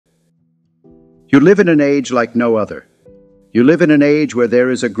You live in an age like no other. You live in an age where there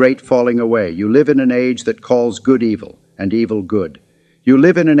is a great falling away. You live in an age that calls good evil and evil good. You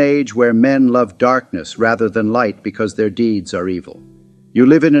live in an age where men love darkness rather than light because their deeds are evil. You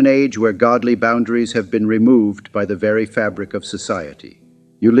live in an age where godly boundaries have been removed by the very fabric of society.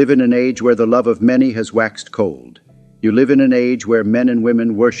 You live in an age where the love of many has waxed cold. You live in an age where men and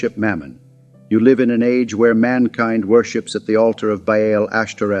women worship mammon. You live in an age where mankind worships at the altar of Baal,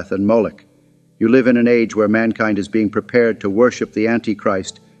 Ashtoreth, and Moloch. You live in an age where mankind is being prepared to worship the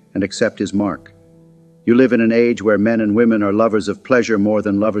Antichrist and accept his mark. You live in an age where men and women are lovers of pleasure more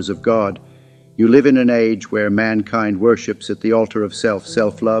than lovers of God. You live in an age where mankind worships at the altar of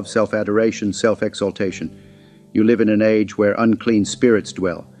self-love, self-adoration, self-exaltation. You live in an age where unclean spirits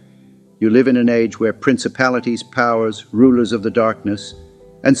dwell. You live in an age where principalities, powers, rulers of the darkness,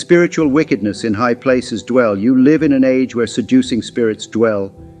 and spiritual wickedness in high places dwell. You live in an age where seducing spirits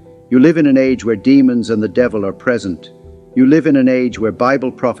dwell. You live in an age where demons and the devil are present. You live in an age where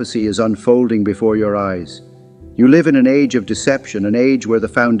Bible prophecy is unfolding before your eyes. You live in an age of deception, an age where the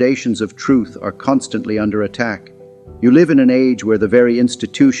foundations of truth are constantly under attack. You live in an age where the very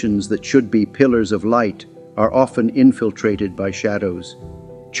institutions that should be pillars of light are often infiltrated by shadows.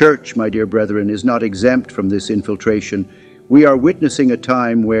 Church, my dear brethren, is not exempt from this infiltration. We are witnessing a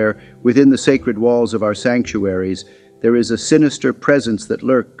time where, within the sacred walls of our sanctuaries, there is a sinister presence that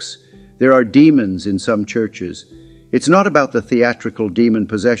lurks. There are demons in some churches. It's not about the theatrical demon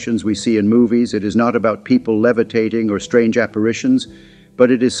possessions we see in movies. It is not about people levitating or strange apparitions, but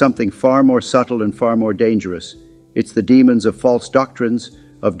it is something far more subtle and far more dangerous. It's the demons of false doctrines,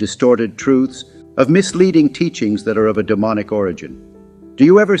 of distorted truths, of misleading teachings that are of a demonic origin. Do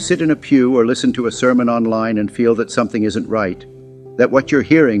you ever sit in a pew or listen to a sermon online and feel that something isn't right? That what you're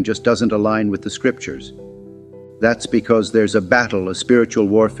hearing just doesn't align with the scriptures? That's because there's a battle, a spiritual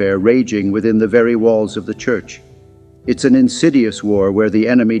warfare raging within the very walls of the church. It's an insidious war where the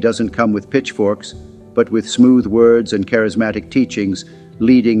enemy doesn't come with pitchforks, but with smooth words and charismatic teachings,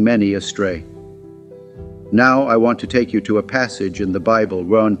 leading many astray. Now I want to take you to a passage in the Bible,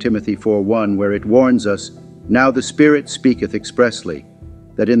 1 Timothy 4:1, where it warns us, "Now the Spirit speaketh expressly,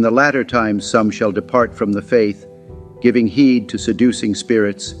 that in the latter times some shall depart from the faith, giving heed to seducing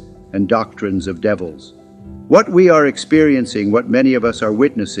spirits and doctrines of devils." What we are experiencing, what many of us are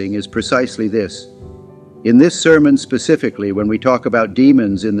witnessing, is precisely this. In this sermon specifically, when we talk about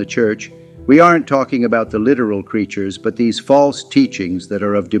demons in the church, we aren't talking about the literal creatures, but these false teachings that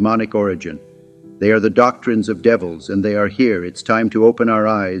are of demonic origin. They are the doctrines of devils, and they are here. It's time to open our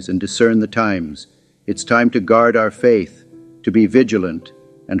eyes and discern the times. It's time to guard our faith, to be vigilant,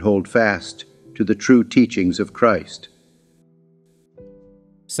 and hold fast to the true teachings of Christ.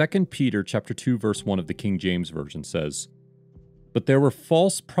 2 Peter chapter 2, verse 1 of the King James Version says, "But there were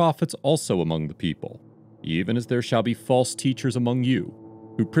false prophets also among the people, even as there shall be false teachers among you,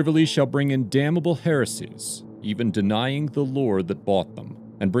 who privily shall bring in damnable heresies, even denying the Lord that bought them,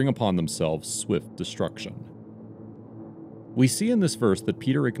 and bring upon themselves swift destruction." We see in this verse that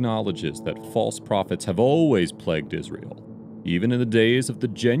Peter acknowledges that false prophets have always plagued Israel, even in the days of the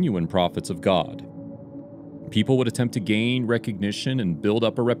genuine prophets of God. People would attempt to gain recognition and build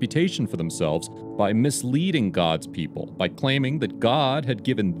up a reputation for themselves by misleading God's people, by claiming that God had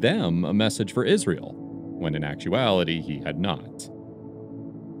given them a message for Israel, when in actuality he had not.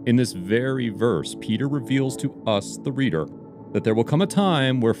 In this very verse, Peter reveals to us, the reader, that there will come a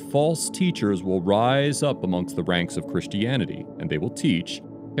time where false teachers will rise up amongst the ranks of Christianity, and they will teach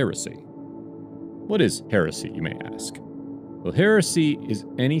heresy. What is heresy, you may ask? Well, heresy is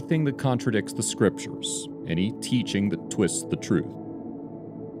anything that contradicts the scriptures, any teaching that twists the truth.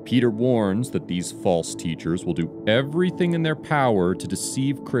 Peter warns that these false teachers will do everything in their power to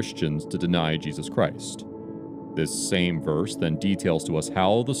deceive Christians to deny Jesus Christ. This same verse then details to us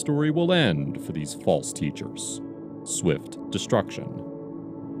how the story will end for these false teachers: swift destruction.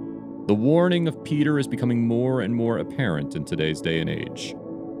 The warning of Peter is becoming more and more apparent in today's day and age.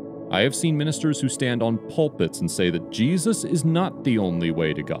 I have seen ministers who stand on pulpits and say that Jesus is not the only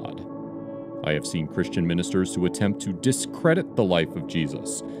way to God. I have seen Christian ministers who attempt to discredit the life of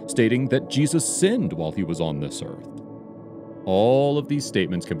Jesus, stating that Jesus sinned while he was on this earth. All of these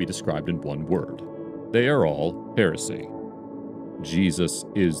statements can be described in one word. They are all heresy. Jesus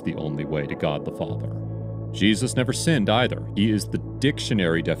is the only way to God the Father. Jesus never sinned either. He is the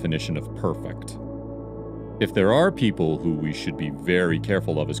dictionary definition of perfect. If there are people who we should be very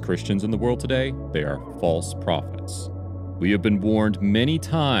careful of as Christians in the world today, they are false prophets. We have been warned many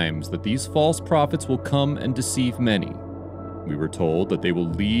times that these false prophets will come and deceive many. We were told that they will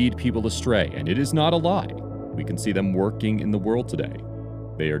lead people astray, and it is not a lie. We can see them working in the world today.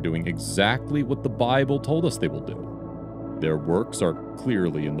 They are doing exactly what the Bible told us they will do. Their works are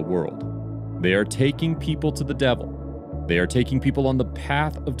clearly in the world. They are taking people to the devil. They are taking people on the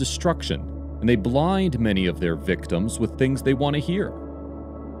path of destruction, and they blind many of their victims with things they want to hear.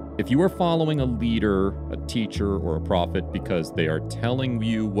 If you are following a leader, a teacher, or a prophet because they are telling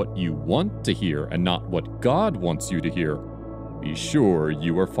you what you want to hear and not what God wants you to hear, be sure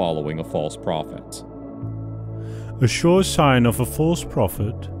you are following a false prophet. A sure sign of a false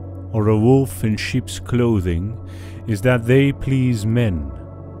prophet, or a wolf in sheep's clothing, is that they please men.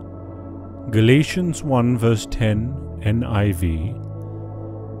 Galatians 1 verse 10 NIV.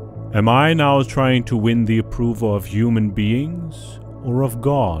 Am I now trying to win the approval of human beings or of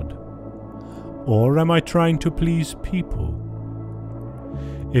God? Or am I trying to please people?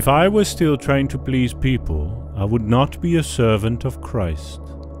 If I were still trying to please people, I would not be a servant of Christ.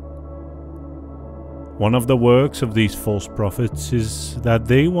 One of the works of these false prophets is that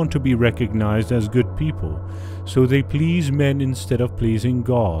they want to be recognized as good people, so they please men instead of pleasing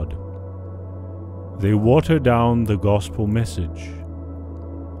God. They water down the gospel message.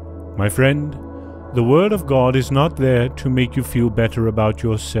 My friend, the Word of God is not there to make you feel better about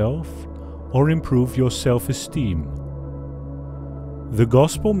yourself or improve your self-esteem. The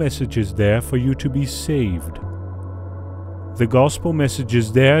gospel message is there for you to be saved. The gospel message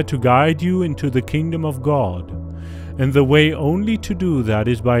is there to guide you into the kingdom of God, and the way only to do that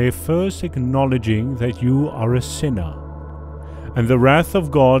is by first acknowledging that you are a sinner, and the wrath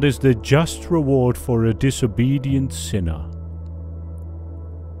of God is the just reward for a disobedient sinner,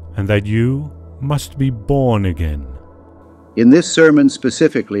 and that you must be born again. In this sermon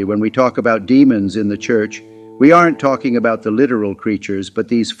specifically, when we talk about demons in the church, we aren't talking about the literal creatures, but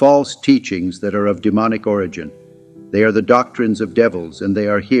these false teachings that are of demonic origin. They are the doctrines of devils, and they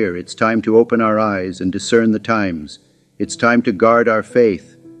are here. It's time to open our eyes and discern the times. It's time to guard our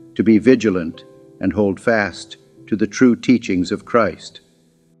faith, to be vigilant, and hold fast to the true teachings of Christ.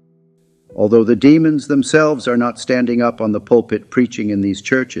 Although the demons themselves are not standing up on the pulpit preaching in these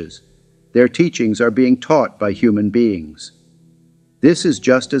churches, their teachings are being taught by human beings. This is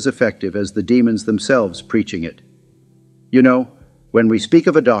just as effective as the demons themselves preaching it. You know, when we speak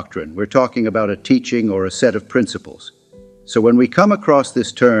of a doctrine, we're talking about a teaching or a set of principles. So when we come across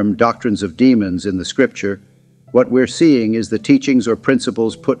this term, doctrines of demons, in the Scripture, what we're seeing is the teachings or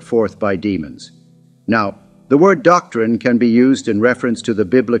principles put forth by demons. Now, the word doctrine can be used in reference to the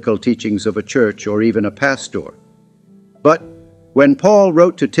biblical teachings of a church or even a pastor. But when Paul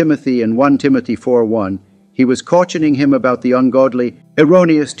wrote to Timothy in 1 Timothy 4:1, he was cautioning him about the ungodly,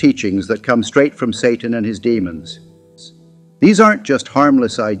 erroneous teachings that come straight from Satan and his demons. These aren't just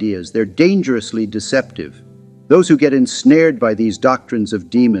harmless ideas, they're dangerously deceptive. Those who get ensnared by these doctrines of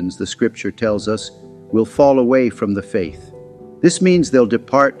demons, the Scripture tells us, will fall away from the faith. This means they'll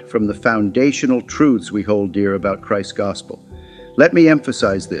depart from the foundational truths we hold dear about Christ's gospel. Let me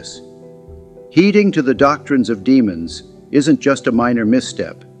emphasize this. Heeding to the doctrines of demons isn't just a minor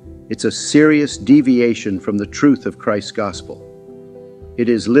misstep. It's a serious deviation from the truth of Christ's gospel. It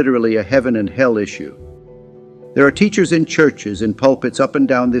is literally a heaven and hell issue. There are teachers in churches, in pulpits up and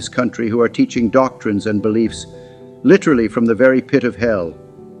down this country who are teaching doctrines and beliefs literally from the very pit of hell.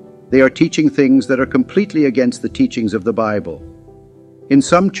 They are teaching things that are completely against the teachings of the Bible. In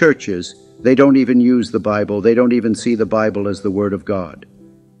some churches, they don't even use the Bible. They don't even see the Bible as the Word of God.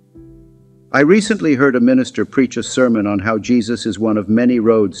 I recently heard a minister preach a sermon on how Jesus is one of many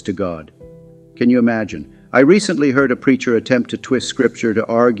roads to God. Can you imagine? I recently heard a preacher attempt to twist Scripture to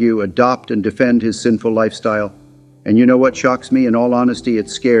argue, adopt, and defend his sinful lifestyle. And you know what shocks me? In all honesty, it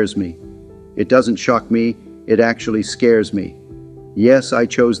scares me. It doesn't shock me, it actually scares me. Yes, I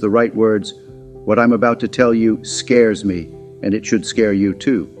chose the right words. What I'm about to tell you scares me, and it should scare you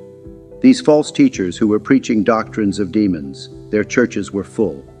too. These false teachers who were preaching doctrines of demons, their churches were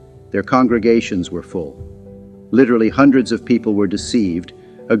full. Their congregations were full. Literally hundreds of people were deceived,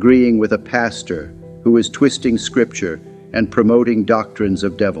 agreeing with a pastor who is twisting Scripture and promoting doctrines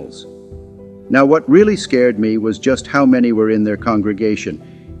of devils. Now, what really scared me was just how many were in their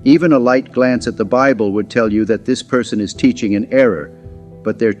congregation. Even a light glance at the Bible would tell you that this person is teaching in error,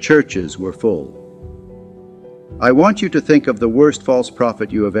 but their churches were full. I want you to think of the worst false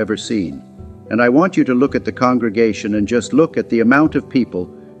prophet you have ever seen, and I want you to look at the congregation and just look at the amount of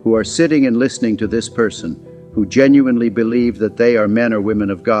people who are sitting and listening to this person, who genuinely believe that they are men or women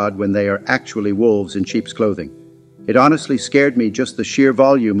of God when they are actually wolves in sheep's clothing. It honestly scared me, just the sheer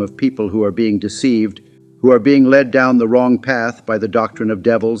volume of people who are being deceived, who are being led down the wrong path by the doctrine of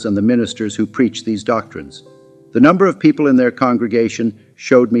devils and the ministers who preach these doctrines. The number of people in their congregation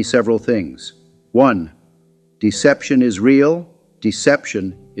showed me several things. 1. Deception is real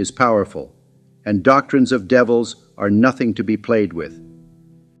Deception is powerful, and doctrines of devils are nothing to be played with.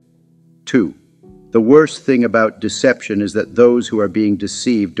 2. The worst thing about deception is that those who are being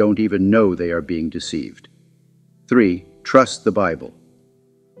deceived don't even know they are being deceived. 3. Trust the Bible.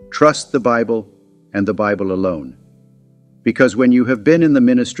 Trust the Bible and the Bible alone. Because when you have been in the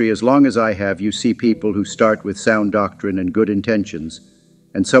ministry as long as I have, you see people who start with sound doctrine and good intentions,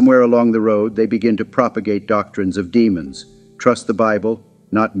 and somewhere along the road they begin to propagate doctrines of demons. Trust the Bible,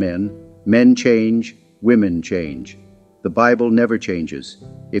 not men. Men change, women change. The Bible never changes.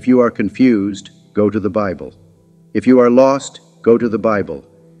 If you are confused, go to the Bible. If you are lost, go to the Bible.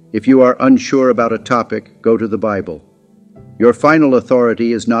 If you are unsure about a topic, go to the Bible. Your final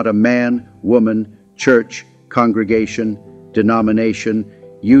authority is not a man, woman, church, congregation, denomination,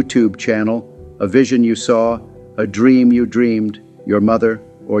 YouTube channel, a vision you saw, a dream you dreamed, your mother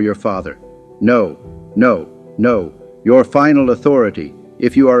or your father. No, no, no. Your final authority,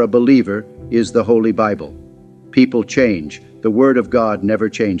 if you are a believer, is the Holy Bible. People change. The Word of God never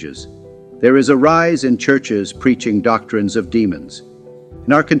changes. There is a rise in churches preaching doctrines of demons.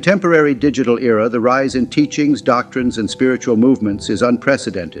 In our contemporary digital era, the rise in teachings, doctrines, and spiritual movements is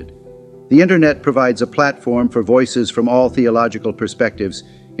unprecedented. The Internet provides a platform for voices from all theological perspectives,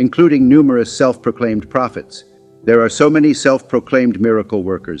 including numerous self-proclaimed prophets. There are so many self-proclaimed miracle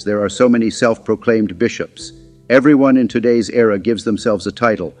workers. There are so many self-proclaimed bishops. Everyone in today's era gives themselves a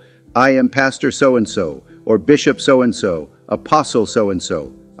title. I am Pastor so-and-so, or Bishop so-and-so, Apostle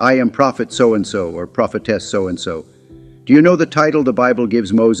so-and-so. I am Prophet so-and-so, or Prophetess so-and-so. Do you know the title the Bible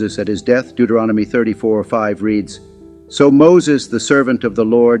gives Moses at his death? Deuteronomy 34:5 reads, So Moses, the servant of the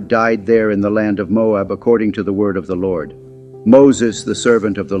Lord, died there in the land of Moab according to the word of the Lord. Moses, the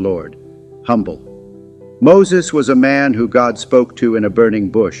servant of the Lord. Humble. Moses was a man who God spoke to in a burning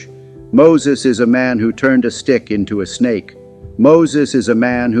bush. Moses is a man who turned a stick into a snake. Moses is a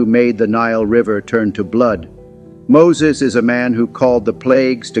man who made the Nile River turn to blood. Moses is a man who called the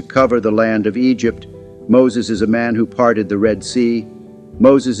plagues to cover the land of Egypt. Moses is a man who parted the Red Sea.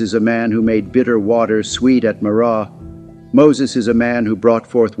 Moses is a man who made bitter water sweet at Marah. Moses is a man who brought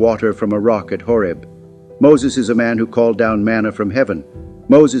forth water from a rock at Horeb. Moses is a man who called down manna from heaven.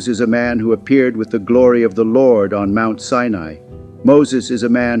 Moses is a man who appeared with the glory of the Lord on Mount Sinai. Moses is a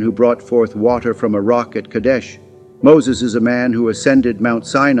man who brought forth water from a rock at Kadesh. Moses is a man who ascended Mount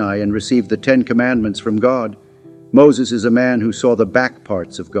Sinai and received the 10 Commandments from God. Moses is a man who saw the back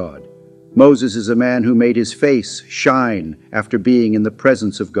parts of God. Moses is a man who made his face shine after being in the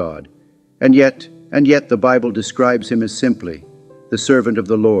presence of God. And yet the Bible describes him as simply the servant of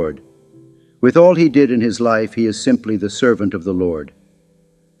the Lord. With all he did in his life, he is simply the servant of the Lord.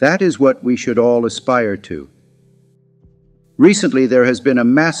 That is what we should all aspire to. Recently, there has been a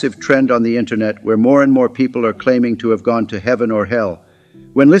massive trend on the internet where more and more people are claiming to have gone to heaven or hell.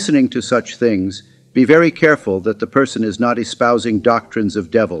 When listening to such things, be very careful that the person is not espousing doctrines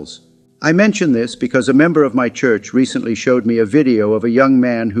of devils. I mention this because a member of my church recently showed me a video of a young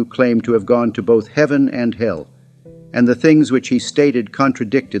man who claimed to have gone to both heaven and hell, and the things which he stated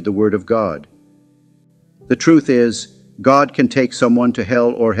contradicted the Word of God. The truth is, God can take someone to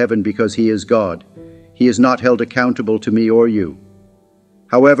hell or heaven because He is God. He is not held accountable to me or you.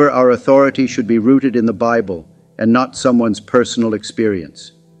 However, our authority should be rooted in the Bible and not someone's personal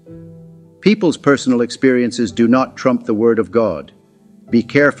experience. People's personal experiences do not trump the Word of God. Be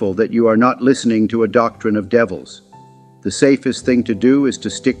careful that you are not listening to a doctrine of devils. The safest thing to do is to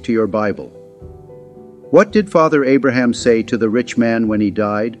stick to your Bible. What did Father Abraham say to the rich man when he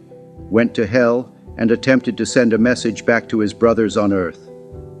died, went to hell, and attempted to send a message back to his brothers on earth?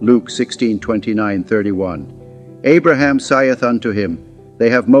 Luke 16:29-31. Abraham saith unto him, They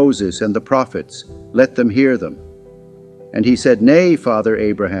have Moses and the prophets, let them hear them. And he said, Nay, Father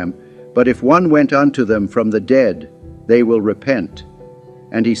Abraham, but if one went unto them from the dead, they will repent.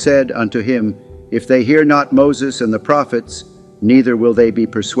 And he said unto him, If they hear not Moses and the prophets, neither will they be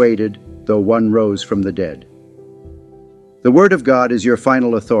persuaded, though one rose from the dead. The Word of God is your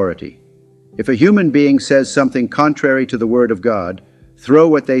final authority. If a human being says something contrary to the Word of God, throw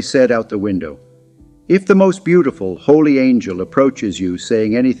what they said out the window. If the most beautiful, holy angel approaches you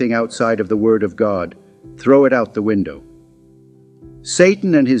saying anything outside of the Word of God, throw it out the window.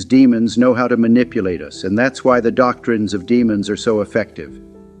 Satan and his demons know how to manipulate us, and that's why the doctrines of demons are so effective.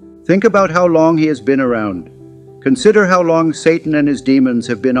 Think about how long he has been around. Consider how long Satan and his demons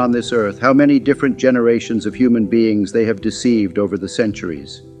have been on this earth, how many different generations of human beings they have deceived over the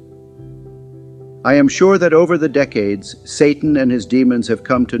centuries. I am sure that over the decades, Satan and his demons have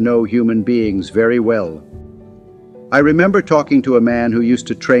come to know human beings very well. I remember talking to a man who used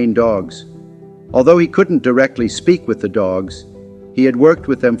to train dogs. Although he couldn't directly speak with the dogs, He had worked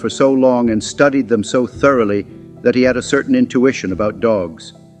with them for so long and studied them so thoroughly that he had a certain intuition about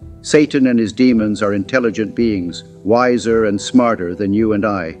dogs. Satan and his demons are intelligent beings, wiser and smarter than you and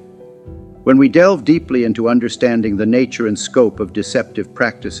I. When we delve deeply into understanding the nature and scope of deceptive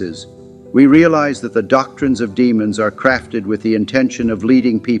practices, we realize that the doctrines of demons are crafted with the intention of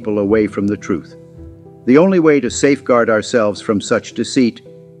leading people away from the truth. The only way to safeguard ourselves from such deceit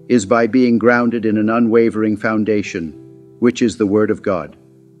is by being grounded in an unwavering foundation, which is the Word of God.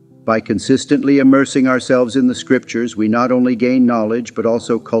 By consistently immersing ourselves in the Scriptures, we not only gain knowledge but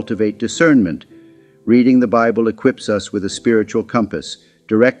also cultivate discernment. Reading the Bible equips us with a spiritual compass,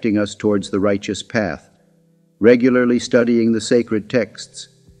 directing us towards the righteous path. Regularly studying the sacred texts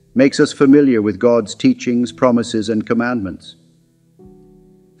makes us familiar with God's teachings, promises, and commandments.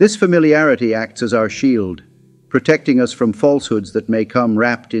 This familiarity acts as our shield, protecting us from falsehoods that may come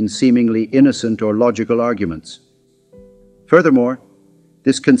wrapped in seemingly innocent or logical arguments. Furthermore,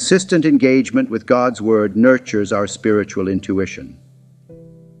 this consistent engagement with God's Word nurtures our spiritual intuition.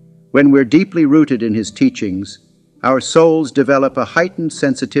 When we're deeply rooted in His teachings, our souls develop a heightened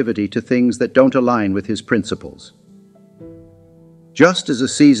sensitivity to things that don't align with His principles. Just as a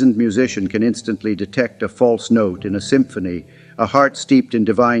seasoned musician can instantly detect a false note in a symphony, a heart steeped in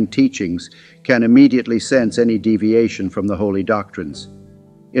divine teachings can immediately sense any deviation from the holy doctrines.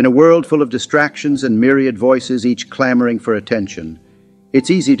 In a world full of distractions and myriad voices, each clamoring for attention, it's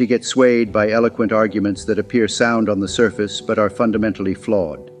easy to get swayed by eloquent arguments that appear sound on the surface but are fundamentally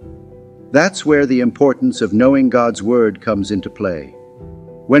flawed. That's where the importance of knowing God's Word comes into play.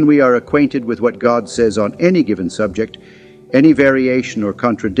 When we are acquainted with what God says on any given subject, any variation or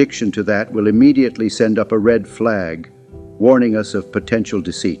contradiction to that will immediately send up a red flag, warning us of potential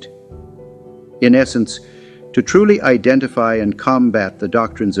deceit. In essence, to truly identify and combat the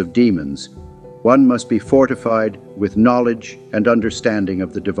doctrines of demons, one must be fortified with knowledge and understanding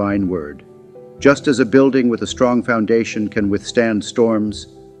of the divine Word. Just as a building with a strong foundation can withstand storms,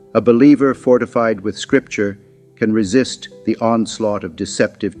 a believer fortified with Scripture can resist the onslaught of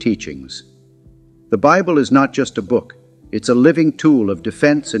deceptive teachings. The Bible is not just a book. It's a living tool of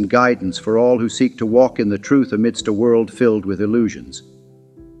defense and guidance for all who seek to walk in the truth amidst a world filled with illusions.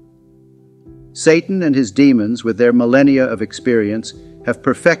 Satan and his demons, with their millennia of experience, have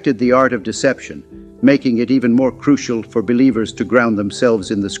perfected the art of deception, making it even more crucial for believers to ground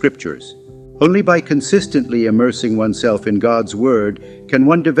themselves in the Scriptures. Only by consistently immersing oneself in God's Word can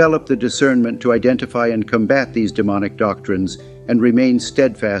one develop the discernment to identify and combat these demonic doctrines and remain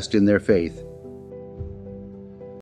steadfast in their faith.